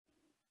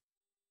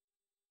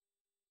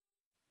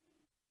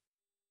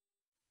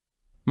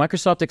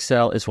Microsoft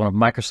Excel is one of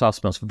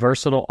Microsoft's most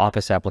versatile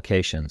Office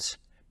applications.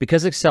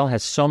 Because Excel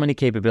has so many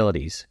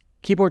capabilities,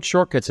 keyboard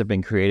shortcuts have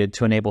been created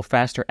to enable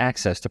faster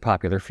access to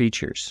popular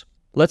features.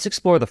 Let's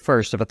explore the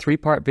first of a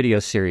three-part video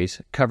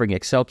series covering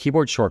Excel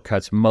keyboard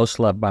shortcuts most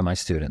loved by my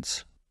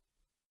students.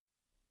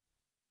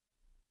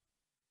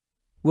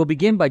 We'll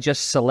begin by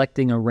just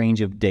selecting a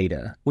range of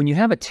data. When you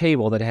have a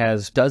table that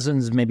has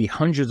dozens, maybe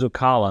hundreds of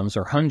columns,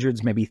 or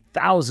hundreds, maybe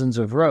thousands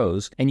of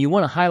rows, and you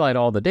want to highlight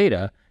all the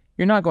data,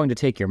 you're not going to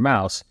take your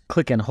mouse,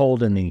 click and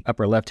hold in the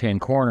upper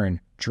left-hand corner, and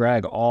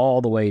drag all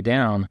the way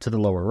down to the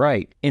lower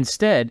right.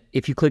 Instead,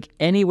 if you click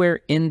anywhere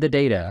in the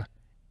data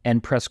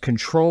and press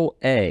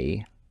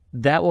CTRL-A,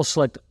 that will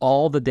select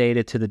all the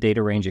data to the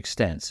data range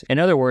extents. In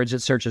other words,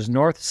 it searches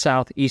north,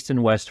 south, east,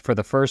 and west for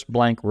the first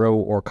blank row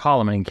or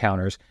column it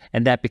encounters,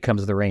 and that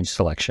becomes the range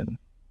selection.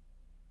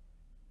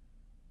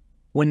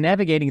 When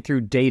navigating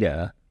through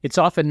data, it's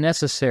often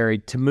necessary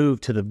to move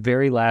to the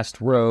very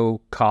last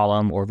row,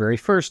 column, or very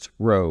first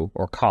row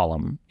or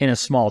column. In a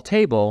small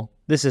table,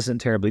 this isn't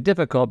terribly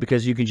difficult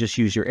because you can just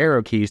use your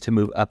arrow keys to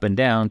move up and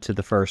down to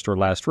the first or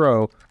last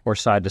row or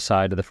side to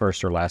side to the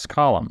first or last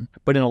column.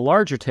 But in a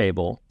larger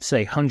table,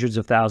 say hundreds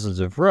of thousands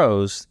of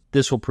rows,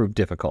 this will prove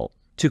difficult.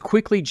 To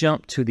quickly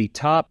jump to the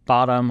top,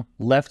 bottom,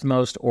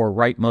 leftmost, or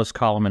rightmost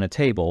column in a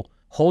table,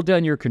 hold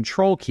down your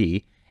Control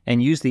key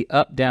and use the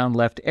up, down,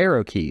 left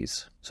arrow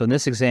keys. So in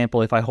this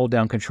example, if I hold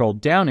down Control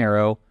down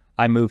arrow,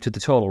 I move to the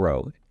total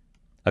row.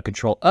 A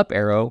Control up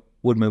arrow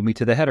would move me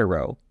to the header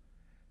row.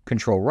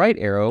 Control right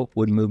arrow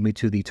would move me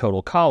to the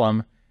total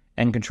column,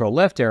 and Control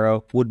left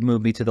arrow would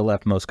move me to the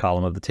leftmost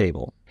column of the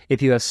table.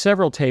 If you have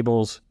several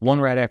tables, one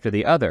right after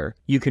the other,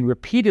 you can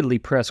repeatedly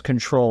press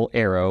Control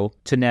arrow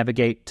to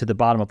navigate to the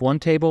bottom of one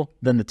table,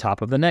 then the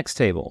top of the next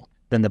table,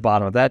 then the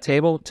bottom of that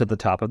table to the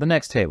top of the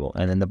next table,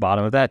 and then the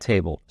bottom of that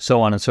table,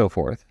 so on and so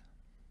forth.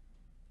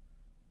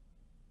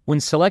 When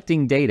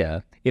selecting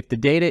data, if the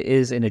data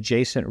is in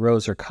adjacent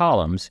rows or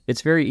columns,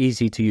 it's very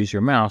easy to use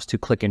your mouse to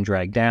click and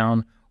drag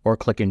down, or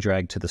click and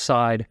drag to the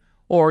side,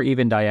 or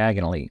even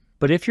diagonally.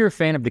 But if you're a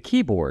fan of the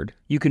keyboard,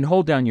 you can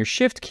hold down your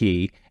Shift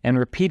key and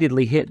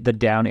repeatedly hit the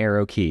down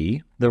arrow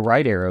key, the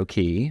right arrow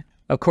key.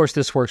 Of course,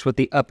 this works with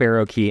the up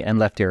arrow key and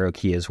left arrow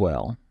key as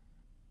well.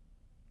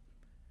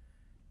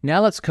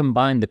 Now let's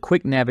combine the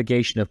quick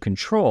navigation of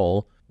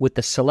Control with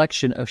the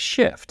selection of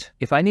Shift.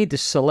 If I need to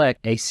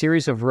select a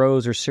series of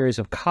rows or series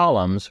of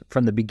columns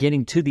from the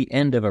beginning to the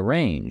end of a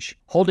range,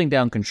 holding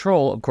down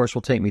Control, of course,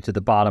 will take me to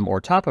the bottom or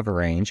top of a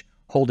range.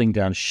 Holding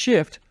down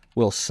Shift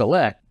will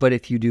select, but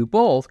if you do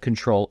both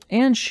Control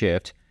and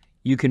Shift,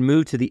 you can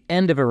move to the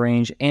end of a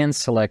range and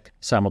select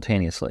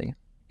simultaneously.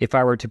 If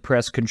I were to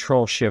press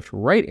Control-Shift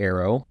right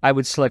arrow, I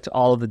would select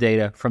all of the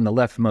data from the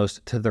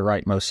leftmost to the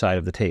rightmost side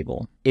of the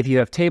table. If you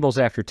have tables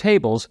after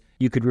tables,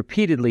 you could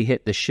repeatedly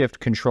hit the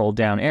Shift-Control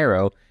down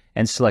arrow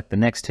and select the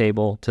next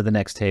table to the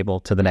next table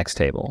to the next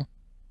table.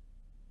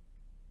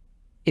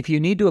 If you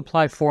need to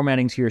apply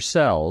formatting to your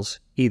cells,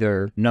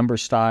 either number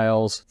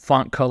styles,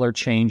 font color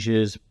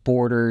changes,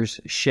 borders,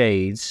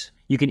 shades,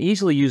 you can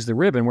easily use the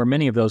ribbon where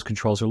many of those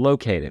controls are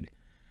located.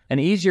 An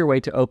easier way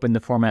to open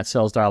the Format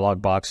Cells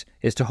dialog box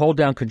is to hold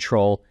down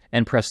Control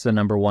and press the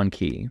number 1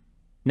 key.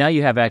 Now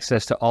you have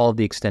access to all of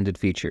the extended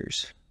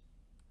features.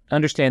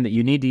 Understand that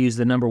you need to use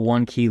the number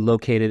 1 key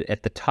located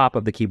at the top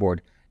of the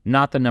keyboard,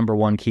 not the number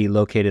 1 key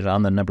located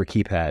on the number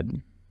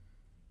keypad.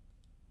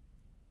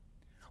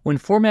 When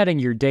formatting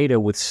your data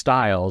with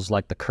styles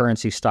like the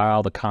currency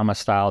style, the comma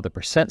style, the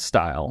percent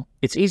style,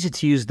 it's easy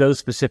to use those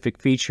specific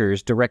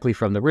features directly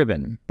from the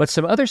ribbon. But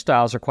some other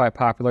styles are quite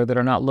popular that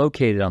are not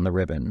located on the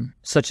ribbon,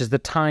 such as the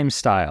time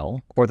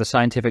style or the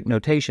scientific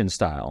notation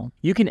style.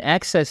 You can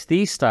access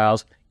these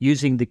styles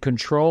using the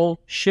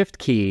Control-Shift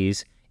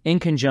keys in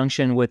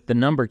conjunction with the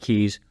number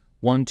keys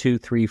 1, 2,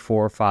 3,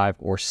 4, 5,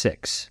 or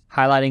 6.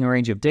 Highlighting a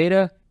range of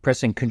data,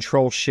 pressing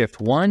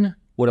Control-Shift-1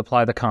 would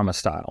apply the comma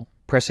style.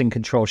 Pressing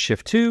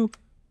Control-Shift-2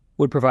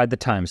 would provide the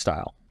time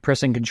style.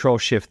 Pressing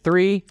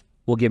Control-Shift-3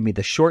 will give me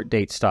the short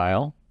date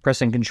style.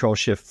 Pressing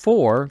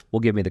Control-Shift-4 will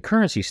give me the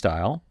currency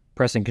style.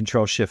 Pressing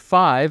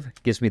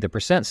Control-Shift-5 gives me the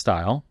percent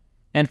style.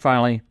 And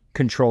finally,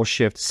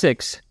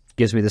 Control-Shift-6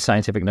 gives me the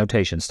scientific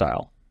notation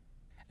style.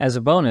 As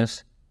a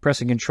bonus,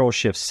 pressing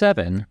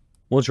Control-Shift-7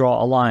 will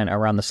draw a line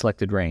around the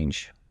selected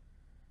range.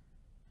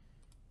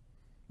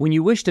 When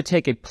you wish to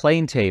take a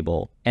plain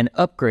table and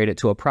upgrade it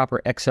to a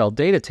proper Excel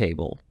data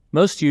table,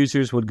 most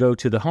users would go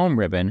to the Home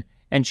ribbon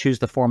and choose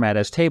the Format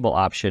as Table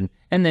option,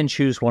 and then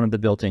choose one of the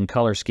built-in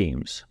color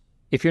schemes.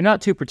 If you're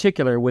not too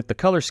particular with the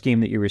color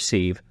scheme that you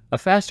receive, a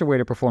faster way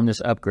to perform this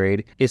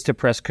upgrade is to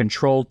press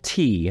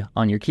Control-T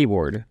on your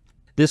keyboard.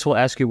 This will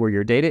ask you where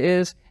your data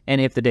is and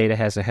if the data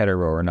has a header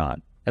row or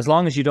not. As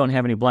long as you don't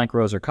have any blank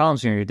rows or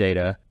columns in your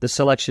data, the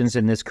selections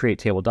in this Create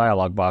Table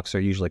dialog box are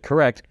usually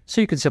correct,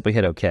 so you can simply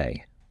hit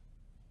OK.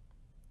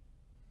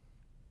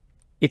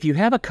 If you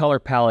have a color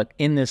palette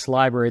in this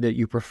library that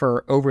you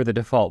prefer over the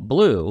default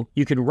blue,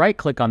 you can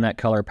right-click on that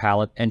color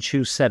palette and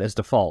choose Set as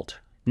Default.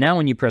 Now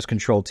when you press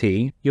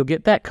Control-T, you'll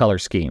get that color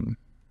scheme.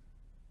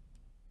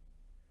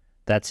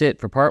 That's it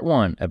for part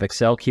 1 of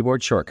Excel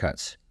keyboard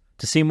shortcuts.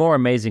 To see more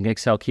amazing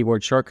Excel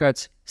keyboard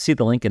shortcuts, see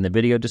the link in the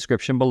video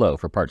description below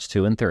for parts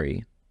 2 and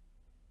 3.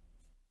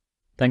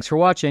 Thanks for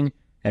watching,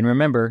 and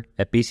remember,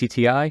 at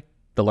BCTI,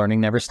 the learning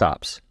never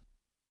stops.